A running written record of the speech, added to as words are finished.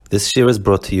This year is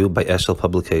brought to you by Eshel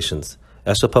Publications.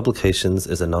 Eshel Publications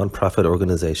is a non-profit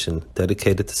organization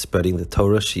dedicated to spreading the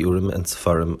Torah, Shiurim, and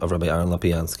Sefarim of Rabbi Aaron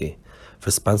Lapiansky. For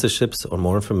sponsorships or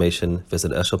more information,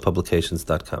 visit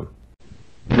eshelpublications.com.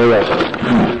 Noach.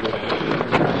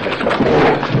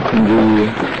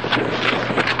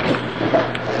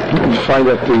 You find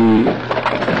that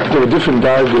there were different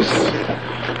dargis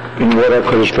in what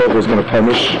HaKadosh Baruch Hu was going to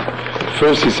punish.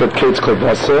 First he said Kates Kol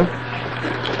Basar,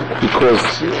 because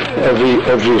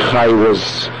every chai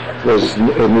was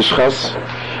nishchas.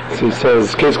 So he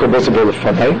says Kates Kol Basar Bo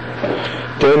Lefanai.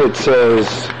 Then it says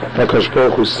HaKadosh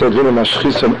Baruch Hu said V'nu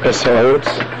Mashchisam Es Haaretz,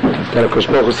 that HaKadosh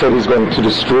Baruch Hu said he's going to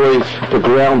destroy the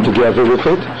ground together with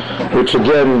it, which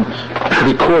again,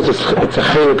 because it's a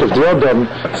chelik of the Adam,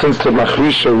 since the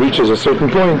Machrisha reaches a certain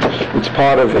point, it's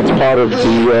part of the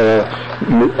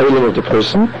element of the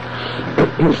person.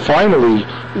 Finally,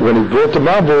 when he brought the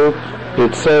Mabul,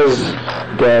 it says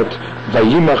that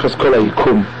Vayimach es kol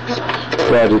hayikum,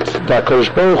 that it's that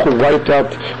HaKadosh Baruch Hu wiped out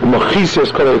Umachisi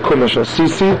es kol hayikum asher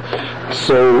sisi.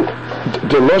 So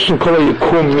the Lashon kol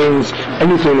hayikum means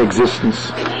anything in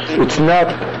existence. It's not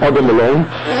Adam alone,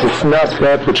 it's not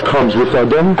that which comes with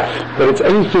Adam, but it's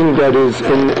anything that is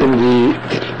in the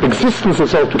existence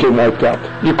itself became wiped out.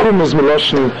 Yikum is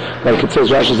Meloshin, like it says,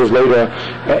 Rashi says later,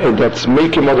 that's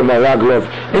making Adam Araglov.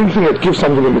 Anything that gives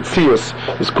something a Metzias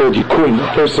is called Yikum.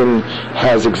 A person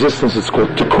has existence, it's called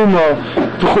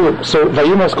Tikuma. So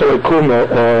Vayimas Kol Yikum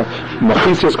or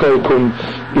Machisias Kol Yikum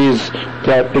is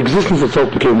that existence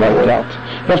itself became wiped out.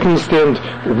 You have to understand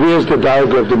where's the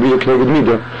diagram of the Midah Keneged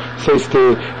Midah. Says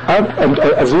and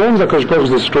as long as HaKadosh Baruch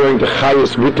Hu is destroying the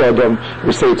highest with Adam,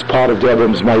 we say it's part of the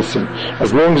Adam's Maisim.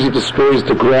 As long as he destroys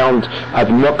the ground ad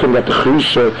Mokum that the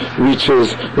Chirusha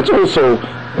reaches, it's also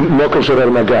Mokum Shadar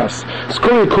Magas.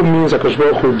 Skol Yikum means HaKadosh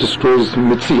Baruch Hu destroys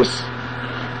Mitzias.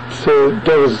 So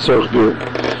there is a Tzorch view.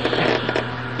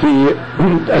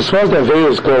 As far as the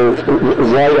Averas go,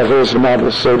 why Averas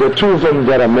Mabel? So there are two of them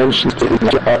that are mentioned,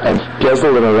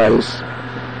 Gezel and Arayis.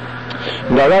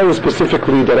 In Arayis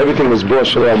specifically, that everything was brought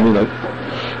Shalal Minad.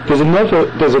 There's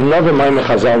another Maimon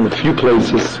Chazal in a few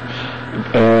places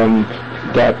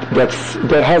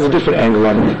that has a different angle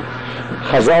on it.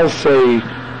 Chazal say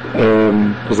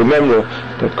there's a member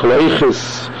that Kol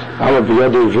Eichis Amar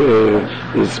B'Yadav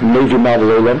is Mevi Mabel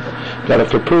Olam. That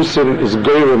if a person is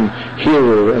Goyim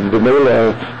here and the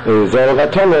Mela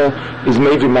Zaravatala is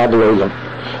Mevi Mabel Olam.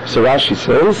 So Rashi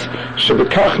says,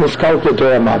 Shebekach Niskalto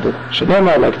Doya Mabel.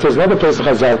 Shenema, like it says another place in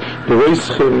Chazal,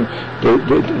 Bereischim,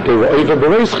 they were over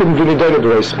Bereischim, V'nidona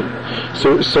Bereischim.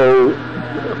 So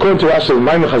according to Rashi, the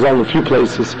Maimon Chazal in a few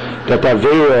places, that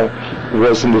Avera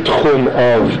was in the Tchum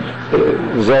of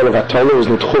Zaravatala, was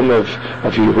in the Tchum of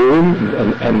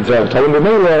Yehurim, and Zaravatala, the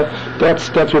Mela, that's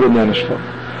what the Nanish for.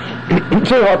 It's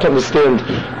very hard to understand. I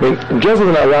mean, Gezel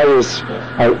and Arayis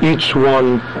are each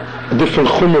one a different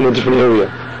chum in a different area.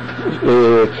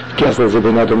 Gezel is a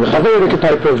Ben Adam. Chaver, a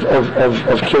type of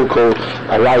kilkol,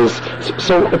 Arayis.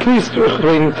 So at least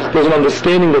there's an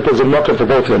understanding that there's a knocker for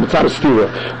both of them. It's not a stira.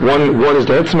 One is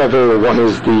the Etzem Avera, one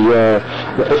is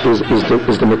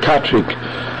the Mekatrik.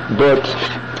 But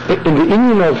in the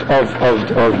union of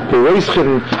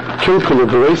Bereischin kilkol or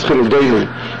Bereischin Daily,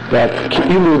 that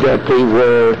Ki'ilu that they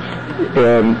were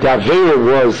the Aveira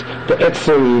was the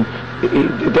Etzem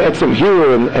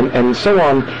hero and so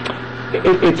on.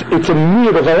 It's a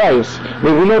myriad of Arayis. I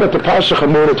mean, we know that the Parsha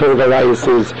Chamor Torah of Arayis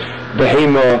is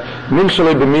Behema,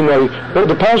 Minshalei B'minoi. Well,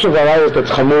 the Parsha of Arayis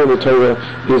that's Chamor in the Torah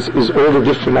is all the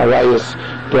different Arayis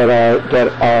that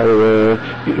are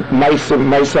Maisa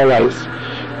Arayis.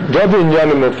 The other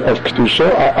inyanim of Kedusha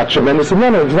are tremendous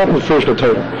inyanim. It's not in the first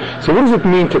Torah. So what does it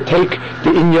mean to take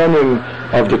the inyanim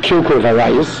of the kilkul of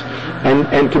Arayis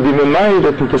and to be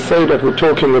reminded and to say that we're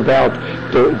talking about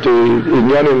the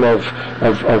inyanim of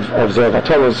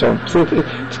Zeravatol and so on? So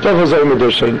it's Tavazay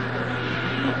Medoshain.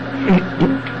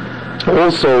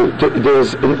 Also,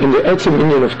 there's in the Etzem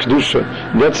inyan of Kedusha,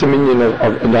 the Etzem inyan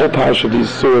of in the whole parish of these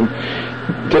Surim,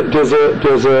 there's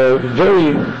a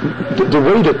very the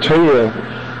way the Torah.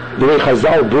 The way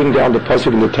Chazal bring down the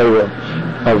pasuk in the Torah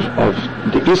of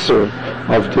the Isser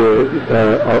of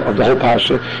the whole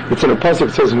pasuk. It's in a pasuk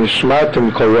that says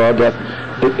Nishmatim Korah that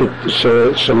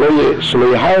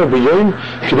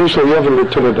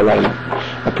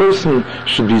a person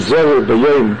should be zerer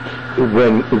b'yom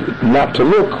when not to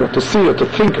look or to see or to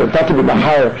think or not to be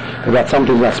mahar about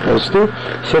something that's supposed to,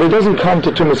 so it doesn't come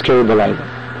to Tumas Keri B'Layla.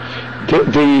 I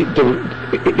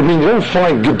mean, you don't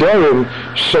find Gedorim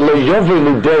Shaloyove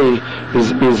Lidei is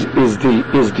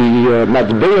the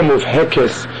Madbeim of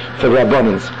Hekes for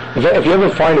Rabbanans. If you ever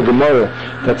find a Gemara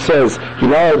that says, you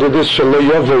know, do this shelo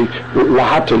yovei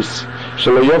lahatos,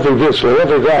 shelo yovei this, shelo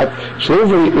yovei that. Shelo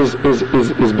yovei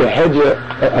is behedya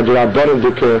adrabanan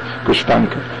dike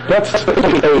gushpanka. That's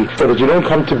A, so that you don't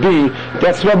come to B.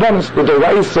 That's rabbanos. The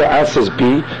Deraisa asks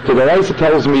B. The Deraisa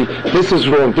tells me this is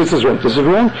wrong, this is wrong, this is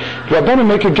wrong. Rabbanon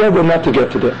make a gather not to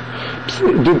get to them.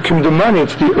 The money,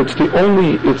 it's the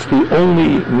only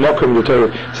makom the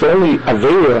Torah. It's the only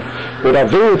avera. What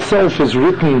avera itself is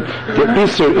written. The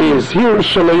iser is here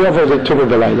shalayava the tumah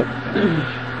belayla.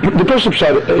 The bishop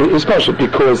is partial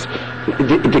because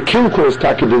the kilkul is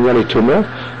taki b'nyani tumah,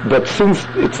 but since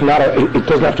it's not, it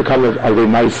doesn't have to come of a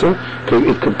ma'aser,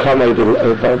 it could come of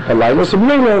belayla. So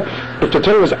maybe if the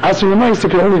Torah is asking a ma'aser,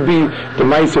 it can only be the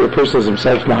ma'aser, the person is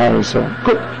himself, mahar and so on.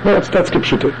 Good. No, that's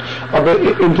kipshuta. But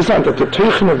interessant that the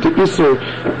teichen of the iser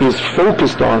is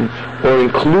focused on or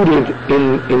included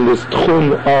in this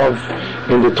tchum of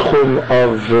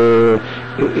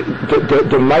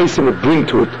the ma'aser would bring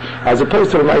to it, as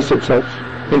opposed to the ma'aser itself.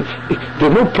 The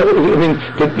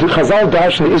Chazal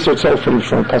dash and the Isser itself from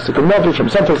Pasuk and Navi, from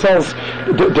something else.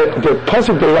 The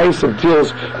Pasuk the Ma'aser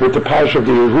deals with the parish of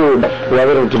the Yehudim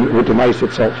rather than with the Ma'aser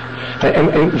itself.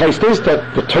 And vice versa,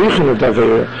 that the Teichen of the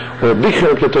Avera, or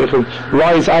Bichel of the Teichen,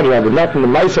 lies adrab, but not in the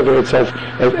Ma'aser itself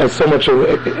as so much as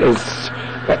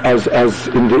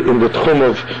in the Tchum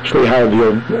of Shlei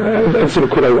HaYom. That's the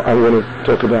Nikud I want to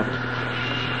talk about.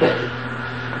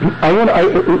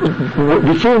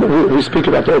 Before we speak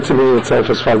about the Etzim itself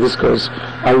as far as this goes,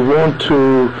 I want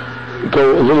to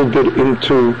go a little bit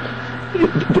into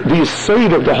the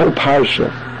side of the whole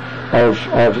parsha of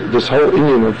this whole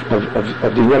union of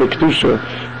the Inyan Kedusha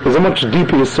is a much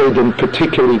deeper side than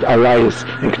particularly Arayas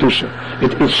and Kedusha.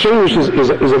 Its shorish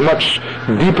is a much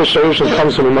deeper shorish and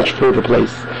comes from a much further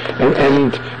place.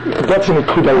 And that's an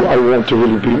Nikud I want to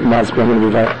really be masbeh. I'm going to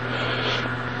be right.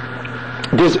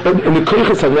 There's in the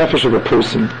koiches hanefesh of a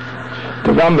person.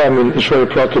 The Rambam in Shvei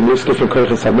Prakim lists different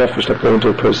koiches hanefesh that go into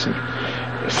a person.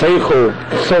 Seichel,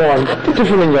 so on,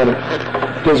 different inyanim.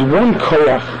 There's one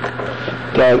koyach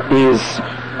that is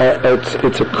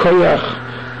it's a koyach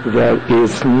that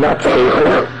is not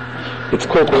seichel. It's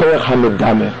called koyach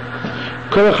hamedame.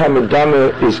 Koyach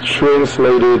hamedame is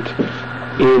translated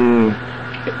in.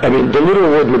 The literal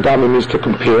word medame means to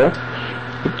compare.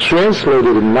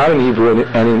 Translated not in Hebrew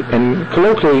and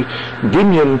colloquially,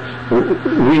 Dinyan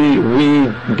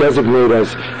we designate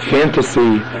as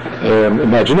fantasy,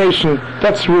 imagination.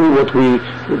 That's really what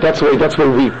that's the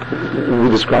way we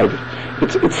describe it.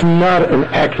 It's not an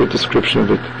accurate description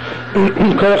of it.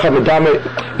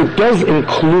 It does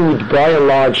include, by and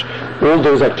large, all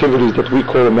those activities that we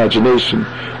call imagination,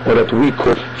 or that we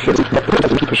call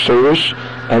shorish,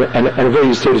 and a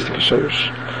very sadistic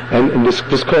shorish. And this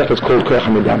koyach is called koyach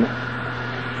hamedame.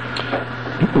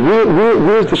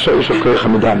 Where is the shorish of koyach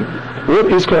hamedame?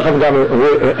 What is koyach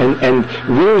hamedame, and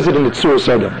where is it in the Tzuras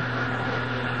Adam?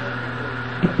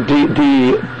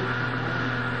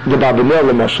 The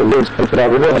Babinel Moshe learns the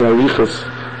Babinel Arichas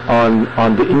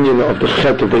on the Indian of the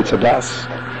Chet of Beitz Hadas,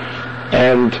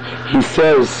 and he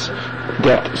says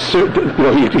that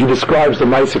he describes the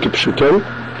Ma'aser Kipshuto,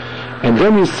 and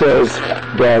then he says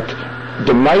that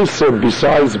the Ma'aser,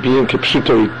 besides being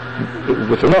Kipshuto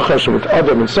with the Noach and with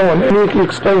Adam and so on, and he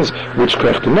explains which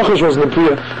correct. The Noach was in the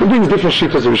Priya. He brings different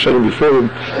shittas of Rishonim before him,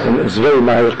 and it's very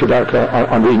Ma'arech Kedarka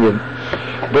on the Indian.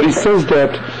 But he says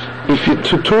that if you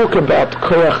to talk about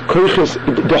koiches,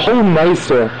 the whole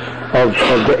Ma'aser of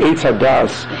the Eitz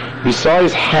Hadas,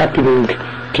 besides happening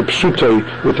Kipshuto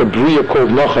with a Bria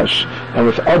called Noach and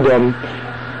with Adam,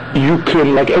 you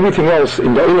can, like everything else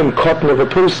in the Olam cotton of a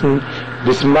person,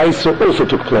 this Ma'aser also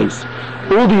took place.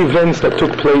 All the events that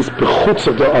took place b'chutz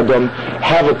of the Adam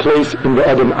have a place in the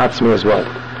Adam Atzmi as well.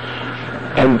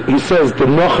 And he says the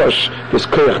Noach was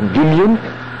koyach Dinyan,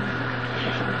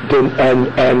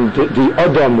 and the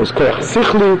Adam was koyach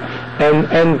Sichli,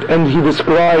 and he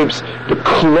describes the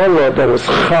klola that was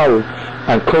chal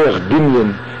and koyach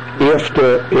Dinyan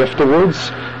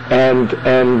afterwards, and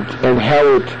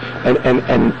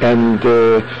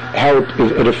how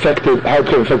it affected, how it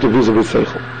could affect vis-a-vis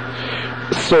seichel.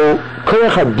 So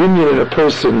koyach hadinyan in a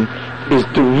person is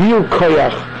the real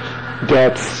koyach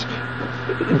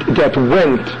that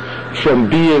went from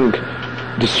being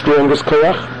the strongest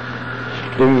koyach.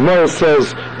 The Gemara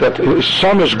says that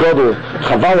Shamash Gadol,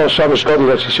 Chaval Shamash Gadol,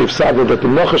 that the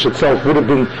Noach itself would have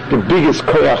been the biggest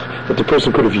koyach that the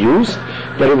person could have used.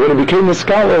 That when it became the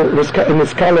scholar,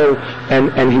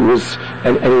 and he was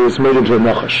made into a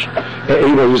Noach.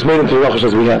 He was made into a Noach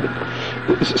as we have it.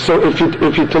 So if you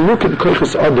to look at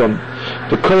koyach Adam,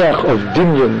 the koyach of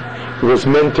Dinyan was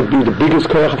meant to be the biggest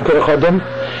koyach of koyach Adam,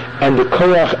 and the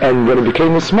koach, and when it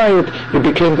became Ismayit, it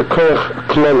became the koach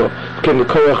klolo, became the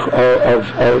koach of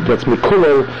that's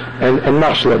mikulo and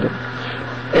mashladam.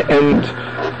 And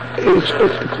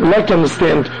I'd like to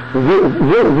understand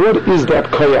what is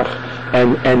that koach,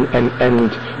 and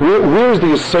where is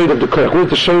the aside of the koach? Where is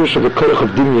the shorish of the koach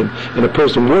of dinyan in a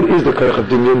person? What is the koach of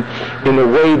dinyan in a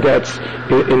way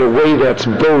that's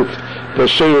both the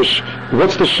shorish?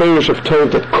 What's the shorish of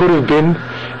tov that could have been,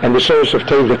 and the shorish of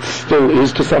tov that still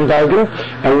is to some degree,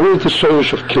 and where is the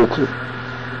shorish of kilkul?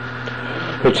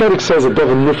 The Tzaddik says a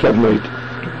davar niflag made.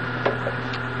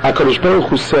 HaKadosh Baruch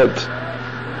Hu said,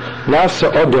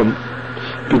 Nasa Adam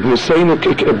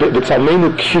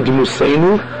b'tzalmeinu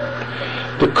kidmuseinu.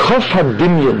 The kof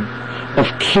hadinyan of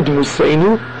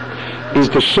kidmuseinu is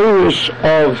the shorish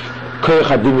of koach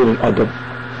hadinyan in Adam.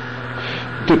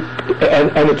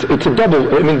 And it's a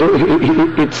double. I mean,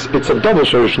 it's a double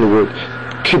shorish in the word.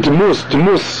 Kidmus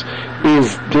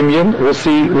is dinyan. We'll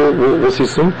see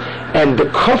soon. And the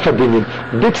kof hadinyan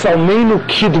b'tzalmeinu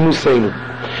kidmuseinu.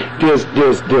 There's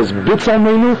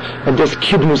bitzalmeinu and there's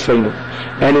kidmuseinu,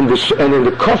 and in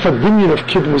the kof hadinyan of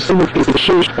kidmuseinu is the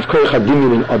shorish of koach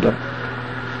hadinyan in Adam.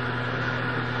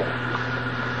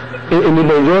 In the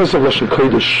areas of Lashon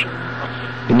Kodesh,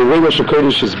 in the way Lashon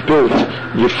Kodesh is built,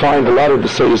 you find a lot of the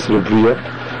sayers of the Bria.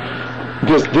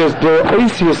 There are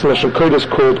oisius in Lashon Kodesh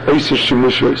called oisius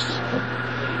shimushos.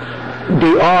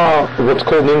 They are what's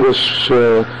called in English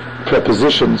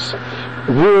prepositions,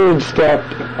 words that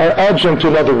are adjunct to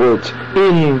another word,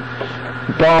 in,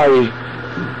 by,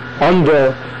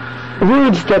 under,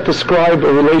 words that describe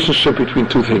a relationship between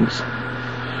two things.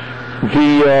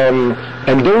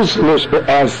 And those,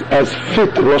 as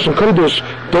fit Lashon Kodesh,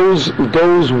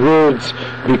 those words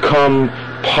become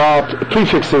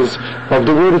prefixes of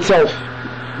the word itself.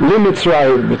 Li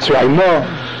Mitzrayim, Mitzrayimah,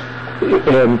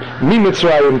 Mi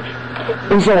Mitzrayim,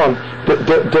 and so on.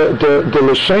 The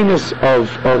lashonos of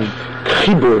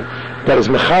chibur, that is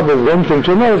mechaber one thing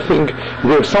to another thing,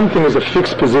 where something is a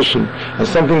fixed position and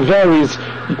something varies,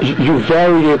 you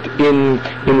vary it in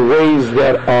ways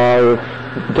that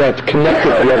connect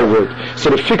it to the other word. So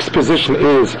the fixed position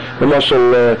is the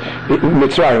mashal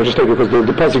Mitzrayim. I'll just take it because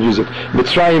the pasuk uses it.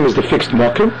 Mitzrayim is the fixed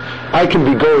makom. I can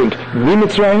be going mi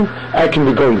Mitzrayim, I can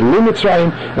be going li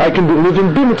Mitzrayim, I can be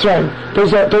living bi Mitzrayim.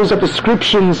 Those are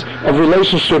descriptions of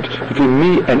relationship between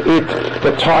me and it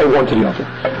that tie one to the other.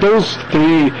 Those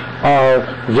three are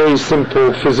very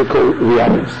simple physical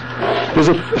realities. There's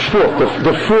a fourth,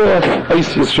 the four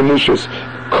oisius shemushos,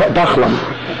 dachlam,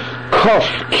 kof,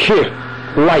 ki,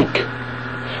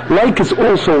 like is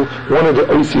also one of the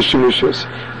oisius shemushos,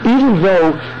 even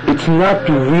though it's not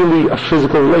really a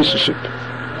physical relationship.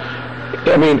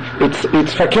 I mean,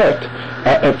 it's fakert.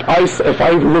 If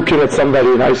I'm looking at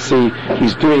somebody and I see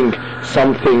he's doing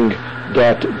something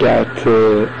that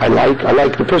I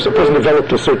like the person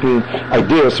developed a certain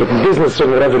idea, a certain business,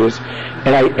 certain whatever it is,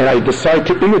 and I decide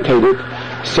to imitate it,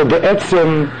 so the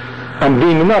etzem, I'm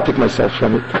being monotic myself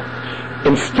from it.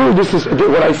 And still, this is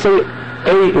when I say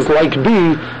A is like B.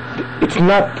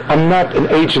 I'm not an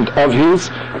agent of his.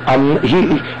 I'm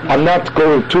not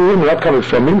going to him. I'm not coming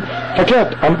from him.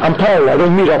 Forget. I'm parallel. I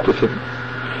don't meet up with him.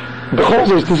 Because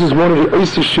this is one of the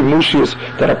oisius shemushos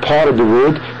that are part of the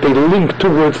word. They link two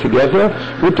words together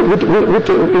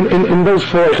in those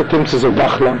four chetimtzes of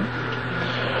dachlam.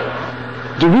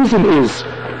 The reason is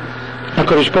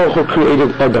HaKadosh Baruch Hu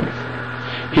created Adam.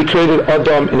 He created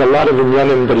Adam in a lot of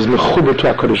inyanim that is mechuber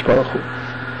to HaKadosh Baruch Hu.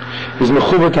 He's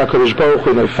mechuber to HaKadosh Baruch Hu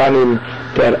in ifanim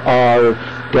that are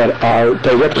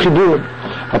direct chiburim.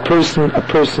 A person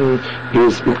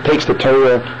takes the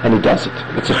Torah and he does it.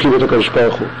 It's a chibur to HaKadosh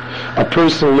Baruch Hu. A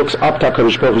person looks up to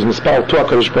HaKadosh Baruch Hu, is nispal to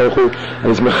HaKadosh Baruch Hu,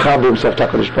 and is mechaber himself to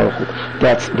HaKadosh Baruch Hu.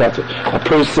 That's it. A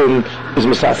person is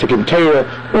mesasik in Torah.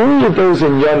 All of those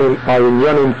inyanim are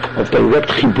inyanim of direct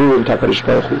chiburim to HaKadosh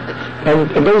Baruch Hu,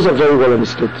 and those are very well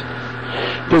understood.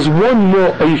 There's one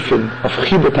more eifin of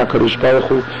chibur to HaKadosh Baruch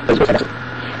Hu.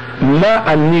 Ma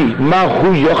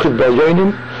hu yochid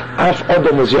b'yonim, af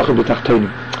Adam was yochid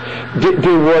b'tachtonim.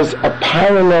 There was a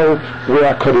parallel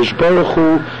where HaKadosh Baruch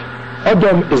Hu,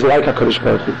 Adam is like HaKadosh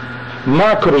Baruch Hu.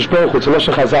 Ma HaKadosh Baruch Hu, it's a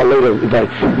Lashon Chazal later today.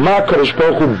 Ma HaKadosh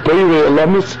Baruch Hu beirei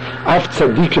olamis, af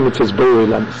tzadikim it says beirei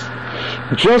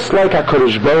olamis. Just like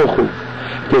HaKadosh Baruch Hu,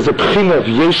 there's a b'china of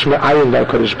yesh me'ayin by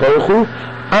HaKadosh Baruch Hu,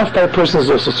 after a person is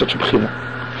also such a b'china.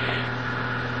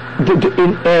 In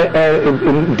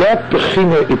that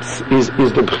b'china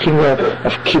is the b'china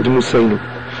of kidmuseinu,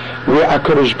 where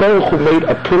HaKadosh Baruch Hu made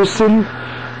a person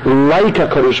like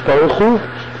HaKadosh Baruch Hu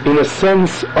in a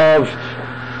sense of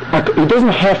He doesn't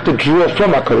have to draw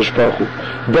from HaKadosh Baruch Hu,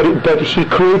 but he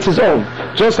creates his own.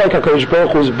 Just like HaKadosh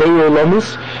Baruch Hu is Be'er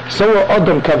Olamis, so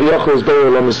Adam Kaviyachol is Be'er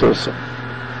Olamis also.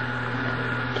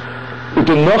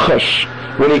 The Noach,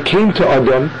 when he came to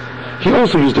Adam, he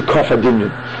also used the Kaf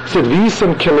HaDinyan. He said,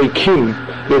 V'yisam keleikim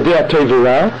yodei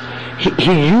ha'tov. He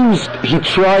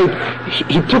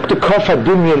took the Kaf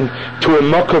HaDinyan to a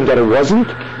makom that it wasn't.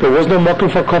 There was no makom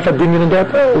for Kaf HaDinyan in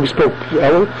that. We spoke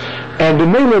earlier. And the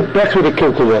Mele, that's where the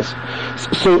kilkel was.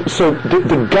 So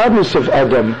the godness of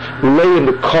Adam lay in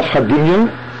the Kaf HaDinyan,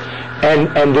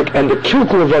 and the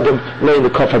kilkel of Adam lay in the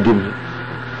Kaf HaDinyan.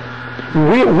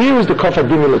 Where is the Kaf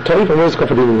HaDinyan l'toiv, and where is the Kaf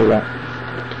HaDinyan l'ra?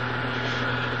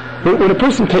 When a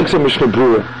person takes a Mishnah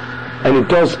Berurah, and it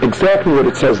does exactly what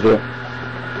it says there,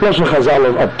 Lashon Chazal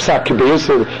of Psak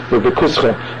K'be'yisr of the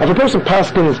Kuscha, if a person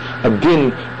paskins a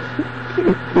din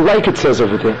like it says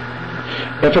over there,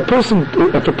 if a person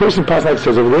passes like it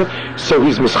says over there, so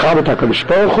he's Mischabat HaKadosh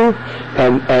Baruch Hu,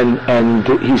 and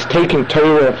he's taking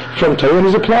Torah from Torah and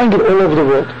he's applying it all over the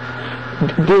world.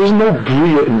 There is no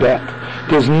bria in that.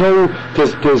 There's no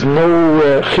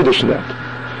chiddush in that.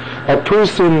 A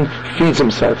person feeds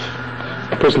himself.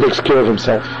 A person takes care of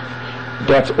himself.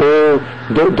 That's all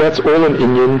an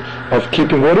inyan of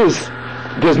keeping what is.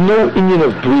 There's no inyan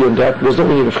of bria in that. There's no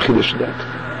inyan of chiddush in that.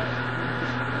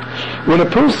 When a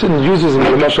person uses in the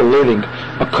Mashal learning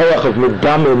a koyach of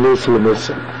medama milsa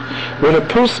l'milsa, when a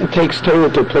person takes Torah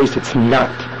to a place it's not,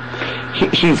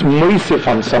 he's moisif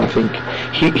on something,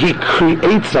 he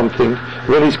creates something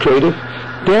when he's creative,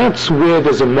 that's where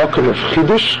there's a makom of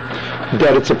chiddush,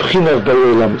 that it's a b'china of Be'er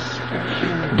Olamis.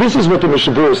 This is what the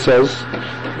Mishnah Berurah says.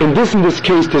 In this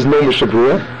case, there's no Mishnah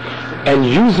Berurah, and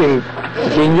using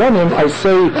the inyanim, I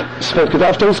say,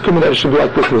 after this comment, it should be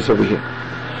like this over here.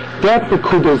 That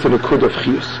nekuda is a nekuda of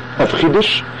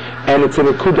chiddush, and it's a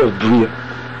nekuda of bria.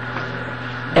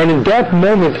 And in that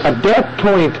moment, at that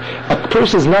point, a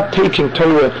person is not taking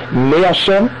Torah me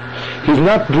Hashem, he's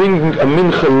not bringing a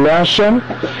mincha le Hashem,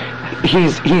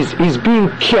 he's being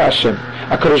ki Hashem.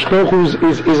 A Kadosh Baruch Hu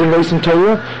is a Mason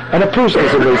Torah, and a person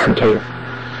is a Mason Torah.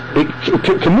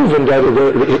 It can move in that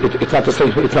it's not the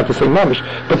same mamish,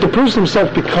 but the person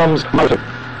himself becomes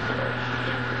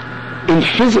in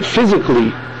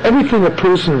physically. Everything a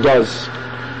person does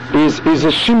is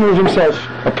a shimur of himself.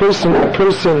 A person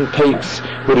takes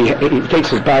what he takes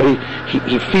his body,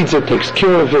 he feeds it, takes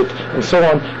care of it, and so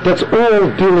on. That's all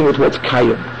dealing with what's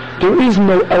kayim. There is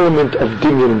no element of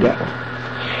dinyan in that.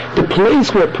 The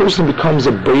place where a person becomes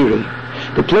a beiri,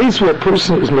 the place where a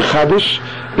person is mechadish,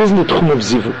 is in the tchum of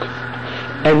zivuk,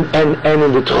 and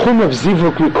in the tchum of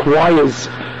zivuk requires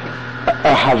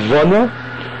a havana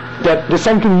that there's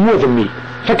something more than me.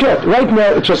 Forget, right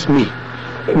now it's just me.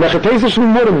 Mechateza should be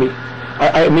more than me.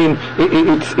 I mean,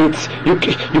 it's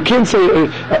you can't say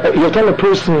you'll tell a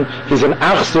person he's an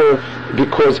achzer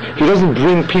because he doesn't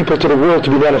bring people to the world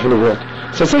to be better for the world.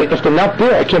 So I say, if they're not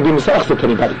there, I can't be misachzer to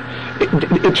anybody.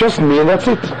 It's just me and that's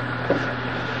it.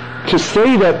 To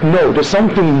say that no, there's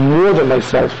something more than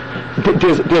myself.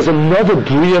 There's another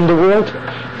bria in the world.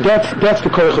 That's the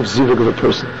koyach of zivug of a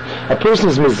person. A person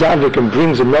is mezavik and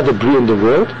brings another bria in the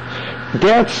world.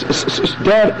 That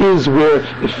is where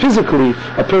physically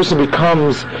a person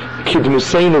becomes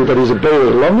kidmuseinu, that is a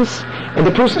be'er olamis, and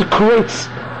the person creates.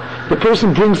 The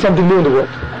person brings something new in the world.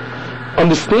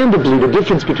 Understandably, the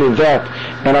difference between that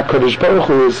and HaKadosh Baruch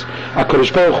Hu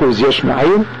is yesh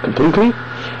ma'ayin completely,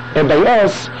 and by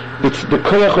us it's the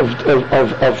koyach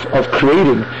of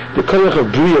creating. The koyach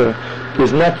of bria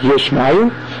is not yesh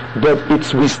ma'ayin, but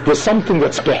there's something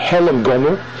that's behelam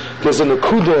gomer. There's a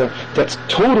nekuda that's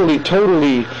totally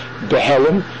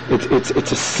behelam.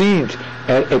 It's a seed,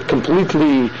 and it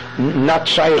completely not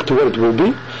shaykh to what it will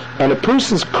be. And a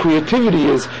person's creativity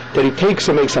is that he takes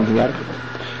and makes something out of it.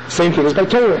 Same thing as by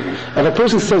Torah. If a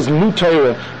person says new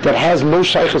Torah that has no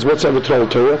shaykhs whatsoever to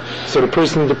Torah, so the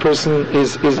person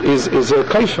is a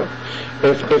kaifa.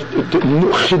 If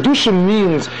Chidusha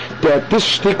means that this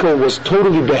shtickle was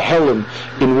totally behelim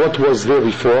in what was there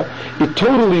before, it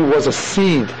totally was a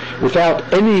seed without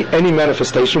any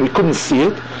manifestation, we couldn't see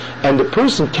it, and the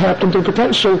person tapped into the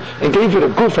potential and gave it a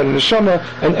guf and a neshama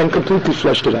and completely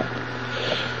fleshed it out.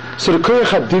 So the koyach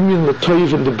hadimyan, the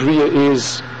toiv in the bria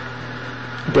is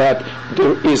that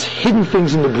there is hidden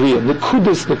things in the bria,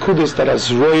 nekudas that are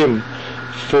zroyim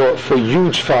for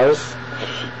huge fires.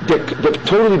 They're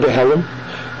totally behelim.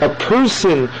 A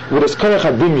person with a koyach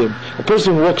hadimyan, a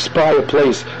person walks by a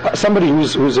place, somebody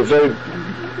who's a very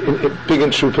big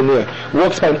entrepreneur,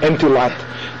 walks by an empty lot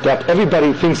that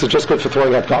everybody thinks is just good for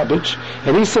throwing out garbage,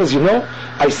 and he says,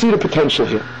 I see the potential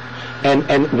here.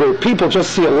 and where people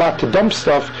just see a lot to dump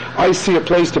stuff, I see a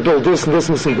place to build this and this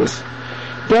and this and this.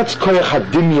 That's koyach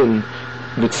hadimyan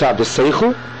mitzad the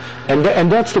seichel,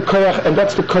 and that's the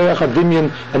koyach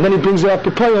hadimyan, and then he brings it up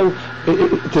the poil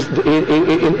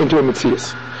into a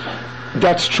mitzias.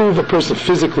 That's true of a person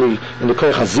physically in the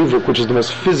koyach hazivuk, which is the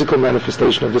most physical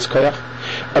manifestation of this koyach.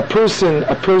 A person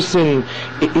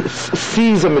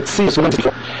sees a mitzias.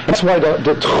 That's why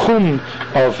the tchum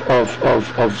of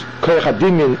koyach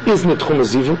hadimyan is the tchum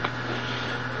hazivuk.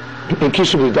 In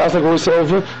Kishub das like always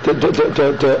over,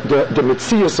 the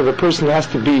mitzias of a person has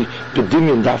to be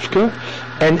bedimyan dafka,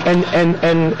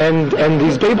 and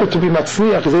he's able to be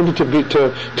matzniach, he's able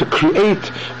to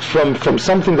create from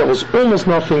something that was almost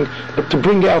nothing, but to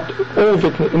bring out all of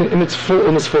it in its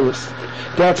fullest.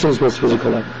 That's his most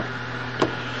physical level.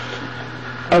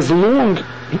 As long,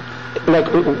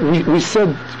 like we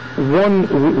said,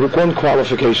 one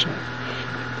qualification,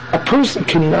 a person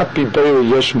cannot be b'er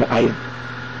yesh me'ayin.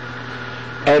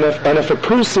 And if a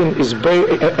person is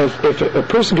if a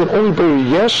person can only bury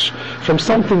yesh from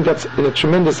something that's in a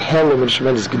tremendous hell and a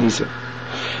tremendous gnisa.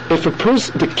 If a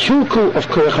person, the kilkul of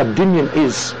koyach hadimyan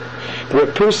is where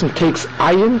a person takes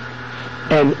ayin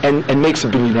and makes a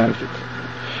binyan out of it.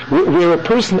 Where a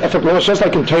person, just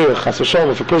like in Torah, chas v'shalom,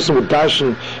 if a person would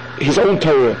darshan his own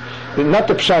Torah, not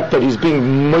the pshat that he's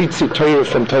being moitzi Torah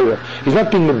from Torah, he's not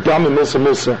being medam and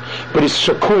milsa, but he's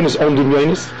shakur in his own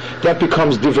dinyonis, that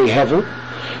becomes divrei hevel.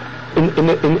 In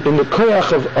the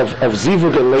koyach of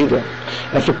zivug and leda,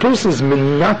 if a person is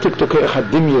menatik to koyach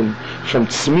hadimyan from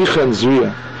tzmicha and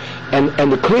zriya,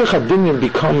 and the koyach hadimyan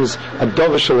becomes a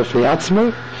davar shel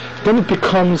efnei, then it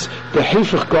becomes the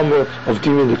hefech gomer of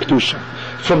dimyan kedusha.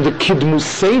 From the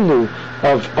kidmuseinu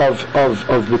of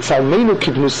B'tzalmeinu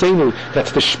kidmuseinu,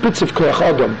 that's the spitz of koyach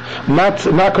adam,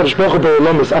 ma'akadosh baruch hu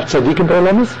b'olamis af tzadikim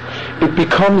b'olamis, it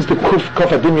becomes the kuf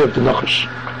hadimyan of the nachash.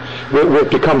 Where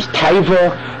it becomes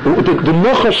taiva. The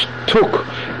Noach took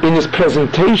in his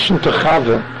presentation to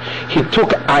Chava, he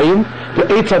took ayin. The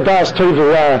Eitz Hadas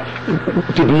Toivara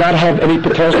did not have any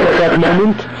potential at that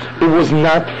moment. It was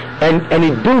not, and he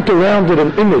built around it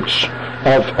an image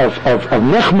of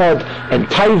Nechmad and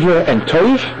Taiva and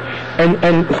Toiv, and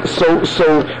so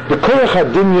the koyach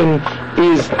hadimyan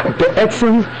is the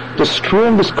etzim, the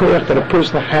strongest koyach that a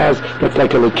person has. That's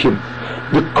like a lekim.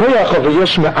 The koyach of a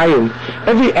yesh me'ayin,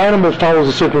 every animal follows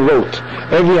a certain route.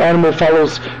 Every animal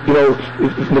follows,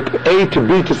 A to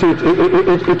B to C.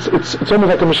 It's almost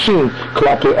like a machine.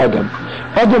 Klape Adam.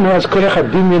 Adam has koyach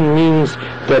hadimyan, means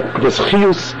that there's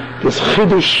chiyus, there's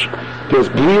chidush, there's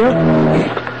bria,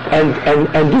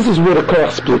 and this is where the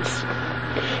koyach splits.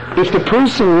 If the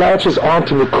person latches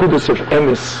onto the nekudas of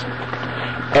emes,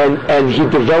 and he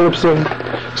develops them,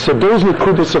 so those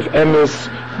nekudas of emes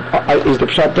is the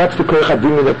pshat, that's the koyach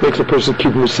hadimyan that makes a person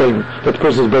kid musein, that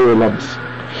person is very lamas.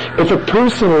 If a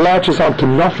person latches onto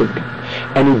nothing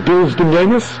and he builds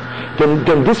dinyanis,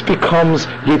 then this becomes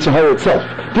Yitzhahara itself.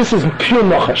 This is pure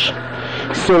nachash.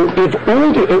 So if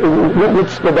all the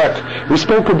let's go back. We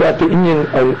spoke about the Indian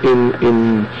of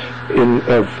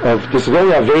this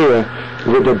very avera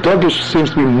where the dogish seems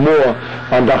to be more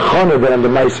on the chana than on the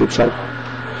mice itself.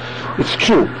 It's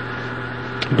true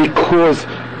because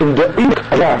in the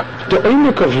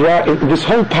Einik of Ra, in this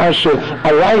whole parsha,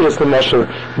 Arai is the Moshe,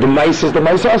 the mice is the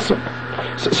mice also.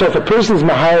 So if a person is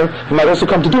Mahar, he might also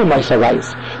come to do a mice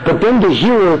Arayis. But then the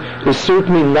hero is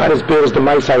certainly not as bad as the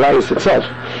mice Arayis itself.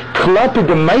 Klapi,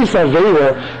 the mice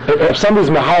Avera, if somebody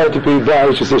is Mahar to be there,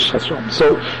 it's just Ishchasrom.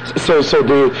 So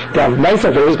the mice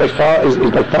Avera is by far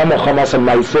more Chamas and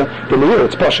mice than the hero,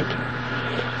 it's Poshet.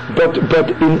 But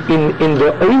in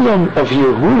the Olam of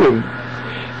Yehudim,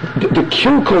 the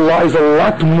kilkel lies a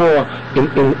lot more in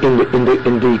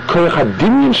the koyach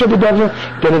hadimyan shebedava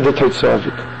than in the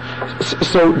teitzavik.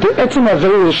 So the etzem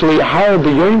averi is higher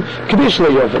beyond kadesh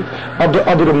leyovel. But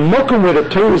the mokum where the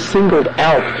Torah is singled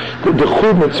out, the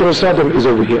chud mitzvah sadam is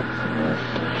over here.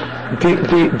 The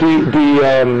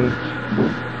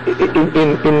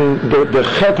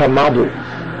chet hamabu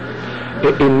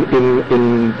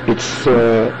in its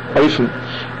oifen.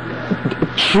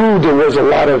 True, there was a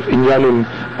lot of inyanim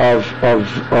of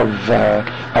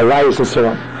arayos and so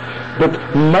on, but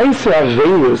ma'aseh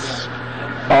averos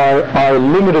are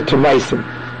limited to ma'asim.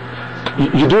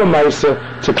 You do a ma'aseh,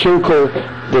 it's a kilkel,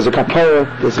 there's a kapara,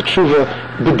 there's a tshuva.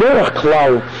 B'derech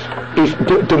klal, if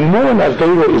the more an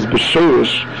avera is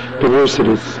b'sherish, the worse it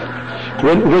is.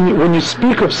 When you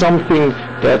speak of something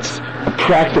that's a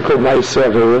practical ma'aseh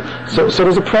avera, so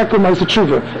there's a practical ma'aseh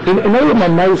tshuva. In Olam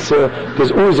HaMa'aseh,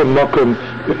 there's always a makom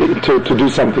to do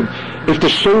something. If the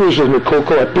shorish is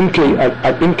mikoko at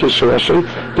imke shorashi,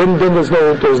 then there's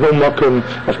no makom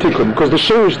of tikkun, because the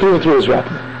shorish through and through is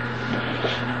rotten.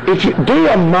 If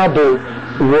Deya Mabel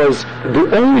was the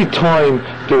only time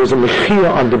there was a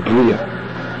mechia on the bria.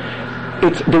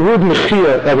 It's the word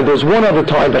mechia. I mean, there's one other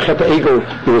time the Chet Egel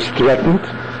was threatened.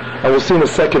 I will see in a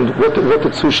second what the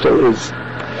tzushtel is.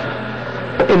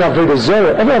 In Avodah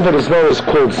Zarah, every Avodah Zarah is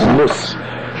called zmus,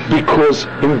 because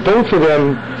in both of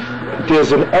them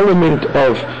there's an element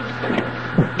of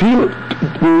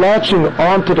latching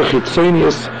onto the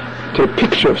chitzonius, to a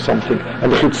picture of something,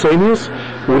 and the chitzonius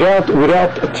without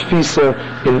a tfisa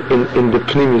in the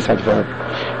pnimius advar.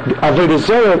 The Avodah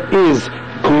Zarah is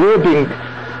grabbing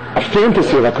a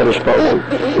fantasy of HaKadosh Baruch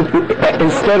Hu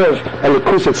instead of a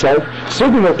likus itself.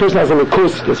 Certainly when a person has a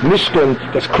likus, there's mishkan,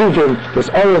 there's kruvim, there's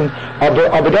oren,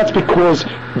 but that's because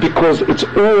it's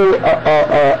all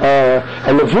a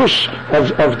levush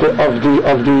of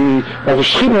the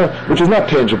shechina, which is not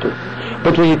tangible.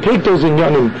 But when you take those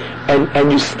inyanim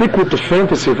and you stick with the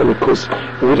fantasy of a likus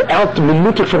without the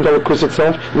minutik from the likus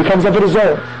itself, it becomes Avodah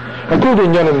Zarah. And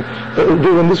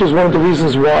this was one of the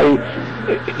reasons why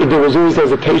there was always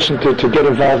hesitation to get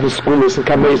involved in schools and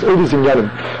kameis, all these inyanim.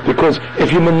 Because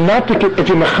if you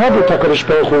mechaber HaKadosh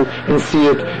Baruch Hu and see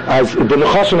it as the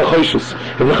Nechash and Nechoshis,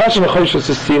 if Nechash and Nechoshis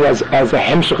is seen as a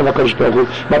hemshech of HaKadosh Baruch Hu,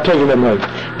 matovim amoy.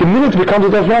 The minute it becomes a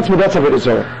dafnatzma, that's Avodah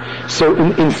Zarah. So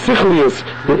in Sichlius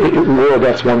world,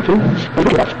 that's one thing.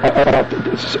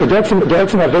 That's an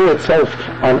Avodah itself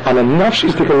on a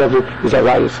nafshistic level is a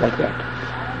rayas like that.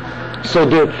 So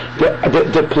the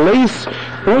place,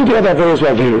 all the other Averos were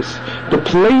Averos. The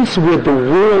place where the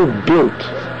world built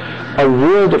a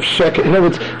world of sheker. In other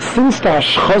words, since the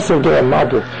Ashchas of the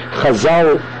Amadu,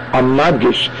 Chazal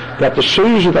Amadgish, that the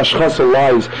Sheish of the Ashchas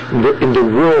lies in the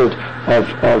world of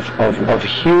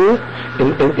here,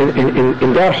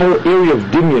 in that whole area of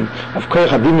Dimyon, of Koyach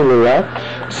HaDimyon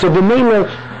L'Ra, so the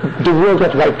world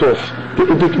got wiped off.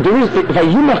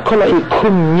 Vayimach Kol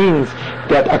HaIkum means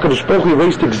that HaKadosh Baruch Hu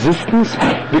erased existence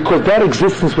because that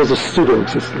existence was a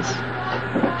pseudo-existence.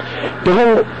 The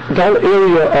whole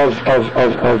area of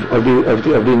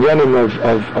the inyanim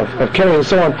of Keren and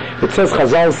so on, it says,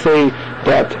 Chazal say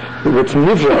that what's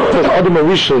nivra, it says Adam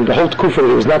Arishan, the whole Tkufa,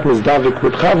 he was not mizdavik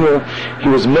with Chavra, he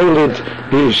was meilid,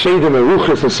 he shadim and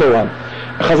ruchis and so on.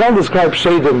 Chazal describes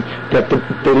shadim that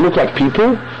they look like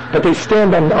people, but they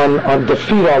stand on the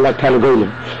feet are like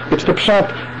Tanagolim. It's the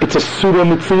pshat, it's a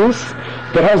pseudo-mitzias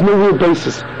that has no real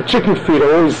basis. Chicken feet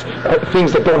are always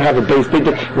things that don't have a base.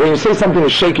 When you say something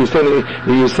is shaky, you say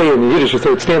it in Yiddish, you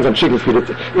say it stands on chicken feet.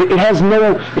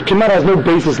 It cannot has no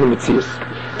basis in the mitzias.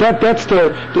 That's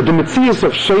the mitzias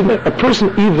of shayna. A person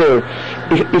either,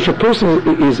 if a person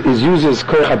uses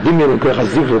koyach hadimyon and koyach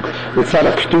hazivuk with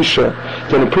tzad kedusha,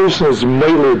 then a person is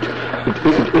made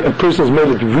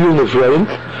real nevrein,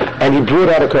 and he brought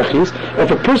out a koyachis.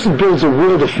 If a person builds a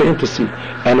world of fantasy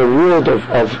and a world of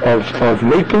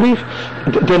make believe,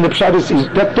 then the pshat is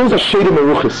that those are shadim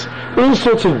aruchis, all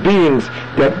sorts of beings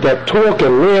that talk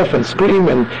and laugh and scream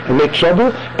and make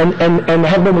trouble and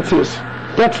have no mitzias.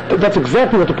 That's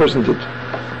exactly what the person did.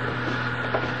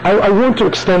 I want to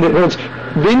extend it.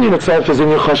 The Indian itself is in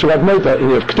your chashuv admeta, in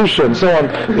your kedusha and so on.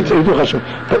 It's in your chashuv,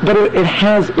 but it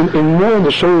has in more in the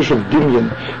shorish of Dinyan.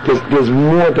 There's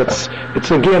more.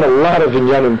 It's again a lot of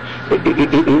inyanim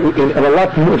and a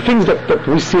lot more things that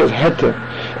we see as heter.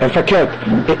 And faket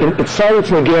in science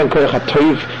and again koyach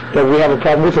hatoiv that we have a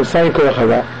problem with, and science koyach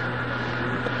hara.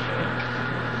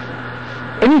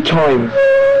 Anytime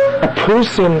a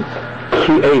person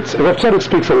creates, and Rav Tzadok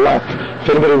speaks a lot, if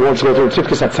anybody wants to go through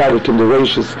Tzidkas HaTzadik in the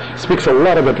Reishis, speaks a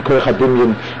lot about the Koyach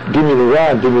HaDimyon, Dimyon Ra,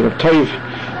 and Dimyon of Toiv,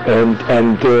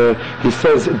 and he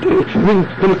says, when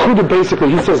Kuda basically,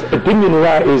 he says, a Dimyon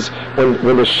Ra is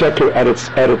when the sheker at its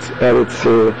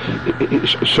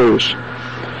shorish.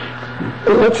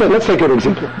 Let's take an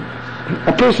example.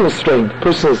 A person is strained, a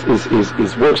person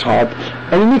is works hard,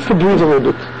 and he needs to breathe a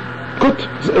little bit. Good.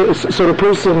 So the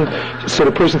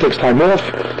person takes time off.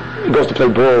 He goes to play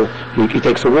ball. He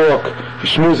takes a walk. He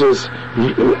schmoozes.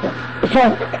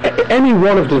 Fine. Any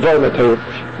one of the development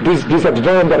these are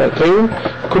development that are tail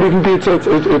could even be it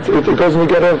goes in the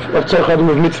get of tzarchadim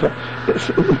of mitzvah.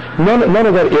 None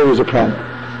of that area is a problem.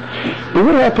 But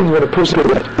what happens when a person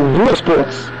in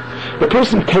sports? The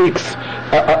person takes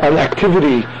an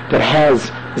activity that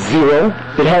has zero,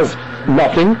 it has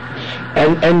nothing,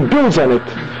 and builds on it.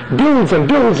 Builds and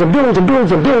reads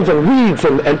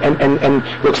and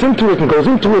looks into it and goes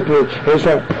into it and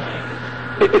so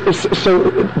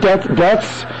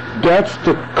that's That's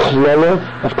the klala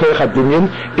of koyach hadinyan.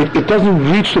 It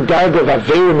doesn't reach the darga of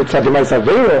avera mitzad demais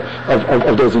avera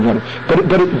of those inyanim. But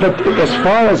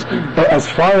as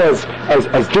far as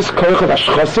this koyach of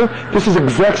ashchasa, this is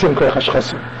exact same koyach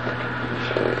ashchasa.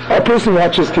 A person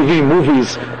watches TV,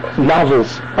 movies,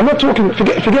 novels. I'm not talking.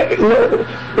 Forget in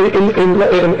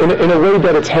a way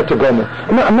that it's heterogomer.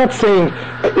 I'm not saying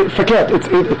forget.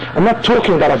 I'm not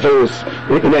talking about averos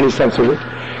in any sense of it.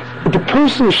 The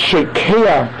person is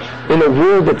shekeah in a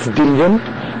world that's dilyan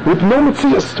with no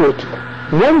mitzias to it.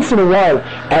 Once in a while,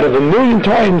 out of 1,000,000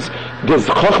 times, there's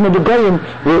chachma b'goyim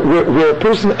where a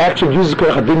person actually uses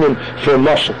koyach hadinyan for a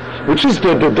mashal, which is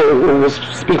the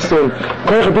speaks to him.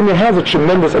 Koyach hadinyan has a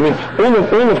tremendous. I mean,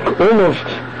 all of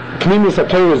Pnimis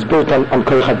HaTorah is built on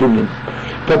koyach hadinyan.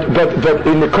 But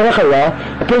in the koyach hara,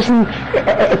 a person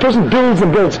builds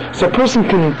and builds. So a person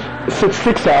can sit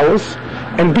 6 hours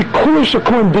and be kurish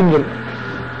akum dinyan.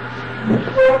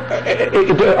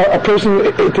 A person,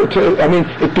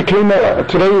 it became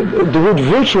today. The word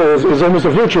virtual is almost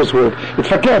a virtuous word. It's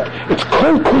forget. It's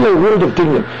kol kula world of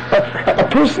dinyan. A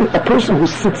person who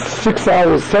sits 6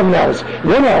 hours, 7 hours,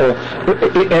 1 hour,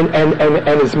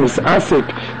 and is misasik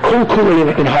kol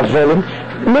kula in havolim.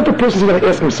 Not the person is going to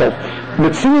ask himself,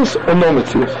 mitzias or no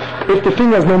mitzias. If the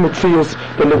thing has no mitzias,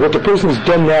 then what the person has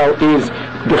done now is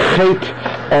the chait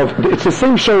of. It's the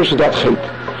same shorish as that chait.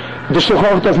 The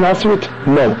Shulchan doesn't answer it?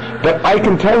 No. But I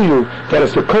can tell you that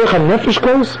as the Koyach HaNefesh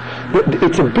goes,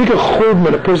 it's a bigger churban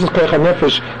in a person's Koyach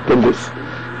HaNefesh than this.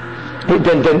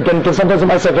 Than sometimes a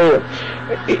Ma'aseh.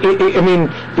 I mean,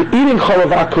 eating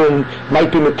Cholav Akum might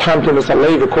be metamtim as a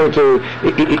leiv according to,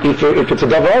 if it's a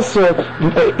davos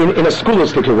in a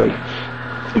schoolistic way.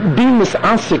 Being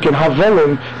misasik in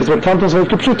Havelim is metamtim as a leiv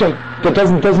kipshuta. That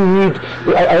doesn't need,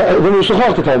 when you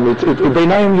Shulchan to tell me,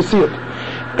 Beinayim you see it.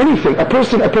 Anything. A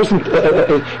person.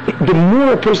 The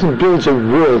more a person builds a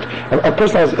world, a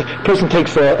person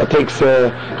takes a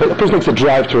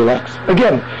drive to relax.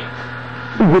 Again,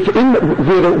 within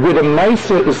where the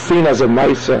Maisa is seen as a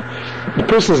Maisa, the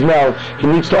person is now he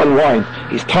needs to unwind.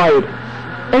 He's tired.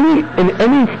 In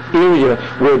any area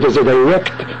where there's a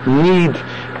direct need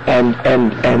and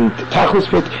tachlis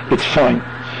fit, it's fine.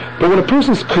 But when a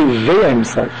person's kriveya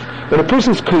himself. When a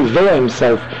person's kriveya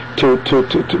himself to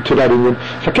that union,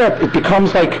 forget, it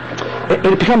becomes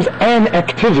an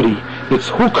activity. It's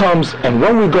who comes and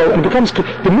when we go, and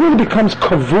the minute it becomes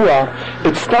kavua,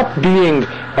 it stops being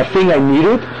a thing I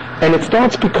needed, and it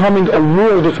starts becoming a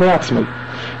world of me.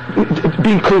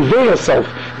 Being kriveya yourself,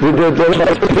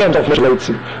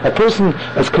 a person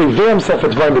has kriveya himself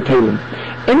at Dvarim B'Teilim.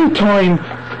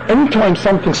 Anytime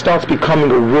something starts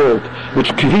becoming a world,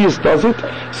 which Kviyas does it,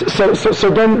 so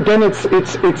then it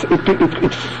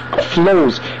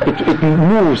flows, it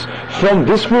moves from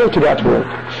this world to that world.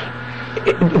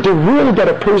 The world that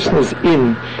a person is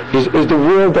in is the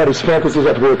world that his fantasies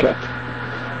at work at.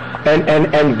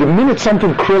 And the minute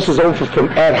something crosses over from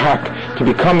ad hoc to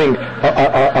becoming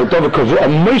a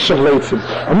Moshe Leitzim.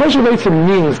 A Moshe Leitzim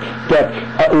means that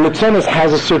Litzonis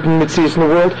has a certain mitzvahs in the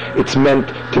world. It's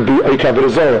meant to be Eikav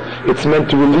Rezorah. It's meant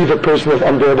to relieve a person of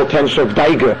unbearable tension of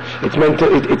Daiga. It's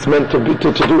meant to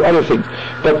do other things.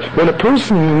 But when a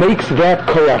person makes that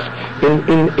koyach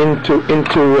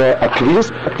into a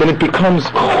kliyas, then it becomes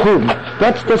churban.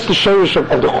 That's the shorish of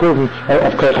the churban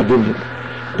of koyach hadinyan.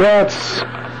 That's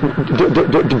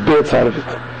the bad side of it.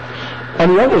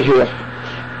 On the other hand,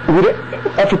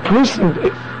 if a person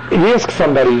he asks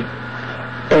somebody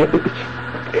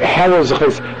how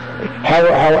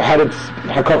did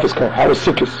Hakafis go? How was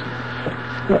Sukkot?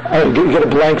 You get a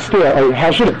blank stare.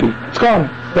 How should it be? It's gone.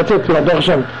 That's it. Baruch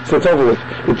Hashem. So it's over with.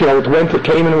 It went, it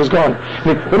came, and it was gone. I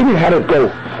mean, what do you mean? How did it go?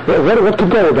 What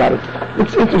could go about it?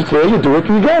 It's there. You do it,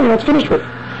 and you go, and it's finished with.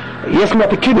 Yes, not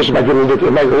the kiddush. It might get a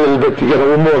little bit to get a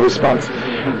little more response.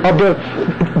 But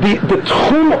the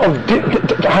tchum of the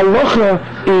halacha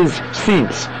is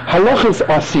seeds. Halachas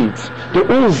are seeds. They're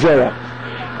all zera.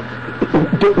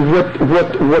 What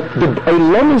the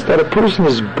ilamas that a person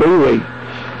is borei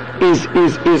is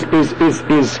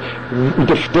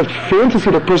the fantasy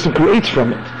the person creates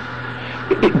from it.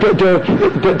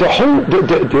 The whole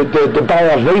the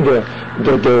Ba'aveda,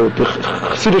 the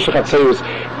Chassidish Chatzayos,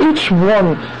 each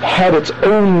one had its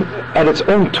own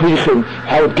tweaking,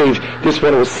 how it gave. This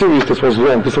one was serious, this was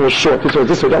long, this one was short, this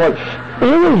was that one.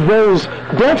 All of those,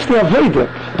 that's the Aveda.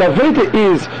 The Aveda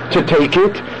is to take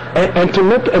it and to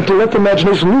let the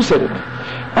imagination loose at it.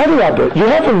 Adarabah, you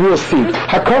have a real seed.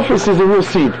 Hakafis is a real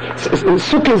seed.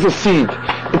 Sukkah is a seed.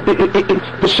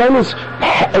 The shayla is,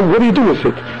 what do you do with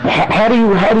it? How do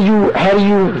you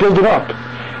build it up?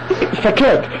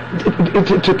 Fakert,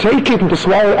 to take it and to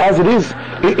swallow it as it is,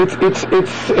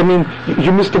 I mean,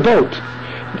 you missed the boat.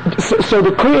 So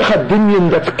the koyach hadinyan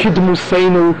that kidmu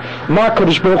seinu, ma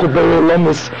kadosh baruch hu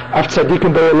be'olamis, af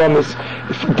tzadikim be'olamis,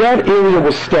 that area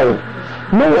was sterile.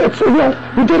 No,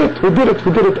 we did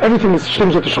it. Everything is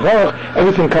shlims at the shachar,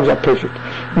 everything comes out perfect.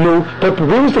 No, but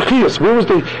where was the chiyus? Where was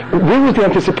the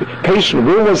anticipation?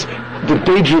 Where was the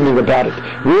daydreaming about it?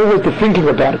 Where was the thinking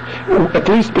about it? At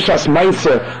least b'shas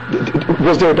ma'aseh,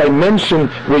 was there a dimension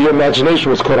where your imagination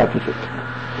was caught up with it?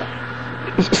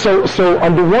 So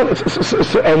on the one,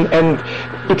 and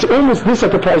it's almost this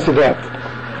at the price of that.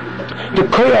 The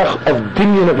koyach of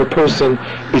binyan of a person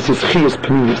is his chiyus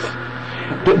pnimis.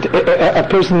 A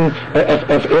person,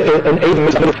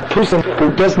 a person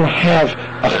who doesn't have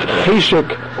a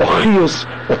cheshek or chiyus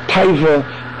or taiva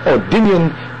or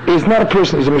binyan is not a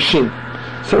person; he's a machine.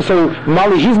 So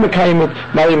Mali he's mekayim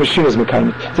it, Mali machine is mekayim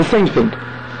it. It's the same thing.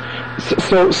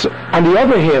 So on the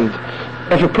other hand,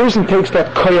 if a person takes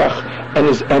that koyach and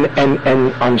is on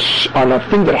a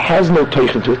thing that has no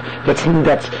teichen to it, that's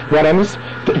what emes,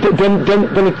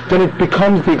 then it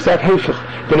becomes the exact hefech.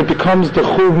 Then it becomes the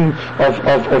churban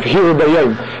of hero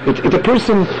bayom. The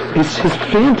person, his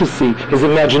fantasy, his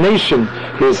imagination,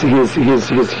 his hero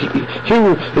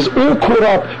is all caught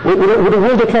up with a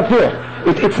world that's not there.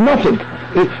 It's nothing.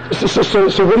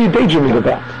 So what are you daydreaming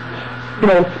about? You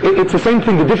know, it's the same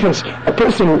thing. The difference: a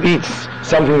person who eats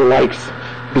something he likes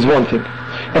is one thing.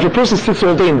 If a person sits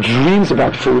all day and dreams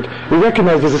about food, we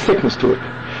recognize there's a sickness to it,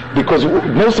 because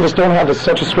most of us don't have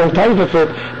such a strong taiva for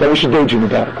it that we should daydream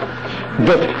about it.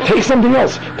 But take something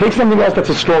else that's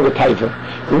a stronger taiva,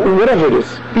 whatever it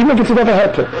is, even if it's never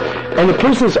had to, and the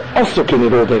person is asuk in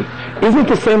it all day. Isn't it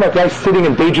the same like guys sitting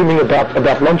and daydreaming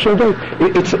about lunch all day?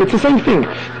 It's the same thing.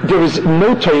 There is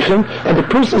no teichen, and the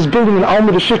person is building an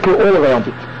alma de shikra all around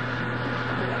it.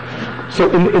 So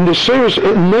in the Sheresh,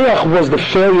 Noach was the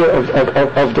failure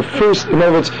of the first. In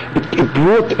other words, the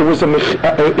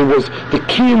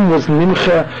kiyum was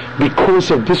nimcha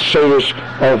because of this Sheresh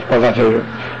of Avera.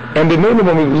 And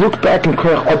when we look back in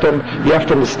Koyach Adam, you have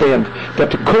to understand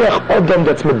that the Koyach Adam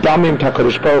that's medamim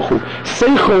HaKadosh Baruch Hu,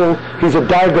 Seichel, he's a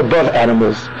darga above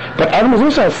animals, but animals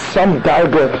also have some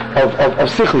darga of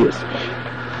sichlius.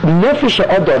 Nefesh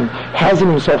Adam has in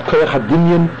himself Koyach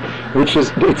Hadinyan, which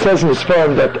is, it says in his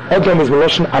form that Adam is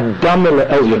Meloshen Adam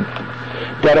Elyon.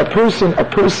 That a person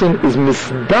is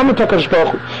misdamet HaKadosh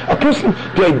Baruch Hu. A person,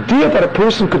 the idea that a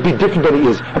person could be different than he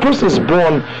is. A person is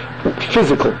born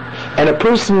physical, and a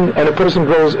person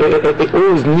grows.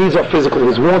 All his needs are physical,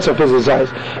 his wants are physical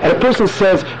desires. And a person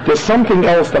says, "There's something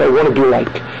else that I want to be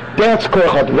like." That's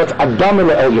koyach. That's Adam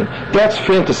Elyon. That's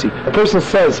fantasy. A person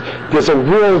says, "There's a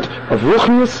world of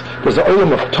ruchnius, there's a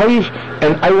olam of toiv,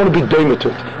 and I want to be doimah to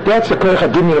it." That's the koyach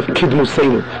adimyan of kidmu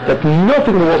seinu. That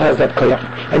nothing in the world has that koyach,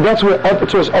 and that's where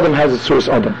Source Adam has its Source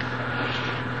Adam.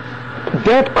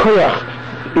 That koyach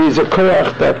is a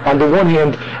koyach that, on the one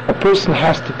hand, a person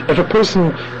has to. If a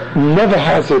person never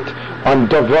has it on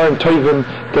davar and toivim,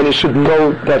 then he should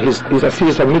know that his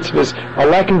asiyas and mitzvahs are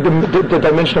lacking the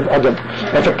dimension of Adam.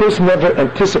 If a person never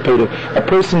anticipated, a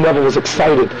person never was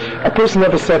excited, a person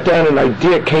never sat down and an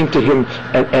idea came to him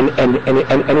and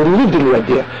he lived in the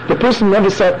idea. The person never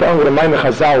sat down with a Maimon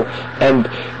Chazal and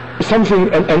something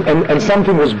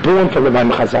something was born from the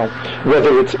Maimon Chazal,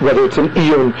 whether it's an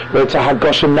iyun, whether it's a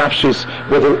hagosha nafshis,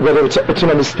 whether it's an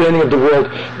understanding of the world.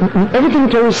 Everything in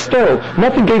Torah is sterile.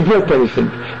 Nothing gave birth to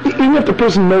anything, even if the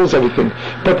person knows everything.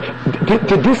 But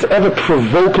did this ever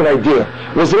provoke an idea?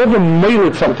 Was it ever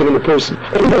made something in the person?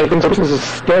 The person is as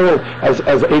sterile as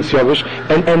Eitz Yavish,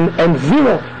 and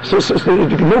zero. So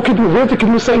no kidmu. Where's the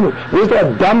kidmu seinu? Where's the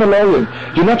Adam Elyon?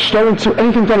 You're not showing to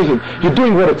anything. You're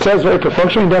doing what it says very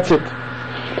perfectly, and that's it.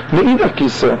 Me'idach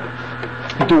kisa,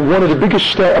 one of the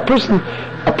biggest a person,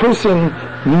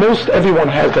 most everyone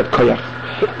has that koyach.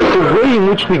 The way in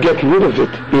which we get rid of it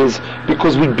is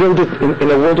because we build it in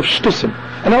a world of shtusim.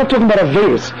 And I'm not talking about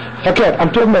averis.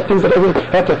 I'm talking about things that everyone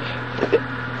had to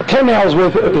 10 hours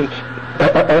worth,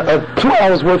 2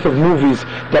 hours worth of movies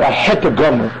that are het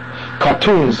gomer,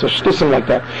 cartoons or shtusim like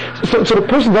that. So the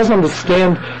person doesn't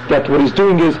understand that what he's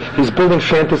doing is he's building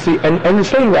fantasy and he's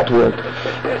staying in that world.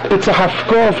 It's a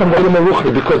hafkor from Olam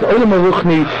HaRuchni, because Olam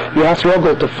HaRuchni, you have to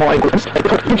struggle to find. You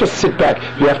can't just sit back.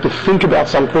 You have to think about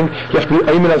something. You have to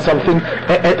be aiming at something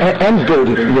and build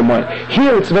it in your mind.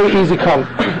 Here it's very easy come.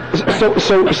 So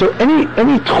any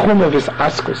tchum of his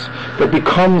askus that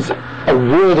becomes a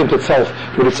world into itself,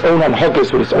 with its own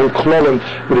anhogas, with its own klolim,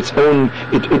 with its own,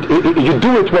 you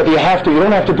do it whether you have to, you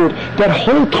don't have to do it. That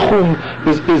whole tchum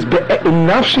is in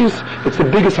nafshis, it's the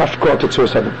biggest hafkor to tzur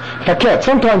sadam. Faket,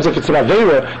 sometimes if it's an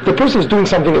aveira, the person is doing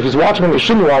something, if he's watching and he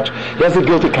shouldn't watch, he has a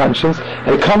guilty conscience,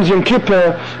 and it comes Yom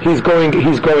Kippur, he's going to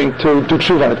do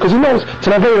tshuva on it, because he knows it's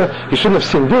an aveira, he shouldn't have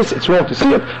seen this, it's wrong to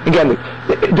see it. Again,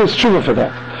 there's tshuva for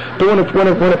that. But when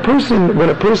a person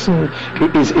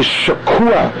is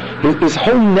shakua, his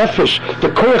whole nefesh, the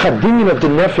koyach hadinyan of the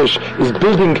nefesh is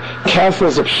building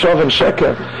castles of shav and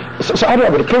sheker. So I don't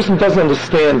know, but a person doesn't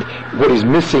understand what he's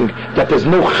missing, that there's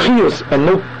no chiyus and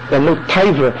no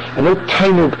taiva and no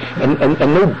tainug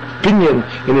and no binyan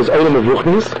in his olam of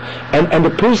ruchnis, and the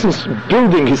person's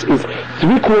building his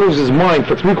 3/4 of his mind,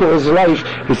 for 3/4 of his life,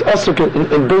 he's also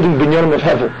in building binyanim of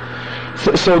heaven.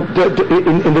 So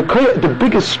the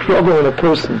biggest struggle in a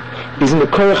person is in the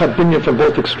koyach binyan from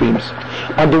both extremes.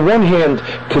 On the one hand,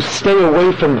 to stay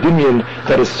away from binyan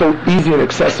that is so easy and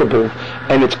accessible,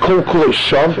 and it's kol kulei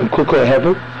shav and kol kulei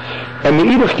hevel, and the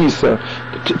idach gisa,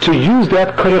 to use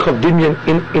that koyach of binyan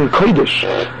in kodesh,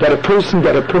 that a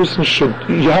person should,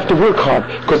 you have to work hard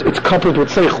because it's coupled with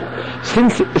seichel.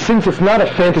 Since it's not a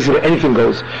fantasy that anything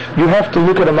goes, you have to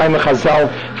look at a Maimon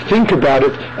Chazal, think about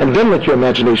it, and then let your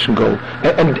imagination go,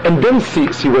 and then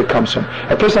see where it comes from.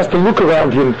 A person has to look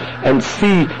around him and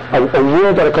see a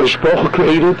world that HaKadosh Baruch Hu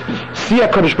created, see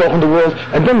HaKadosh Baruch Hu in the world,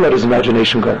 and then let his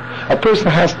imagination go. A person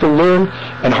has to learn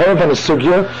and harav on a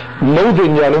sugya, know the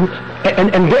inyanim,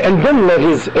 and then let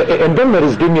his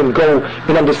dinyan go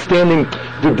in understanding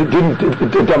the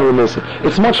Damar Milsa.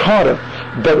 It's much harder,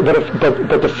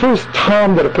 but the first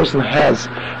time that a person has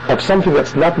of something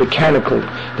that's not mechanical,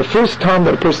 the first time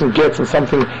that a person gets in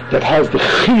something that has the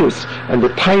chiyus and the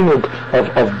tainug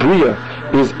of bria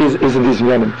is in these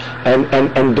yanim,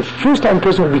 and the first time a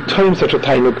person will be turned such a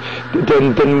tainug,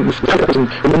 then the person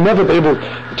will never be able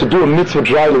to do a mitzvah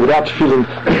dryly without feeling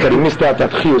that he missed out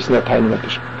that chiyus and that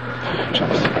tainug.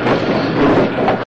 Shabbos.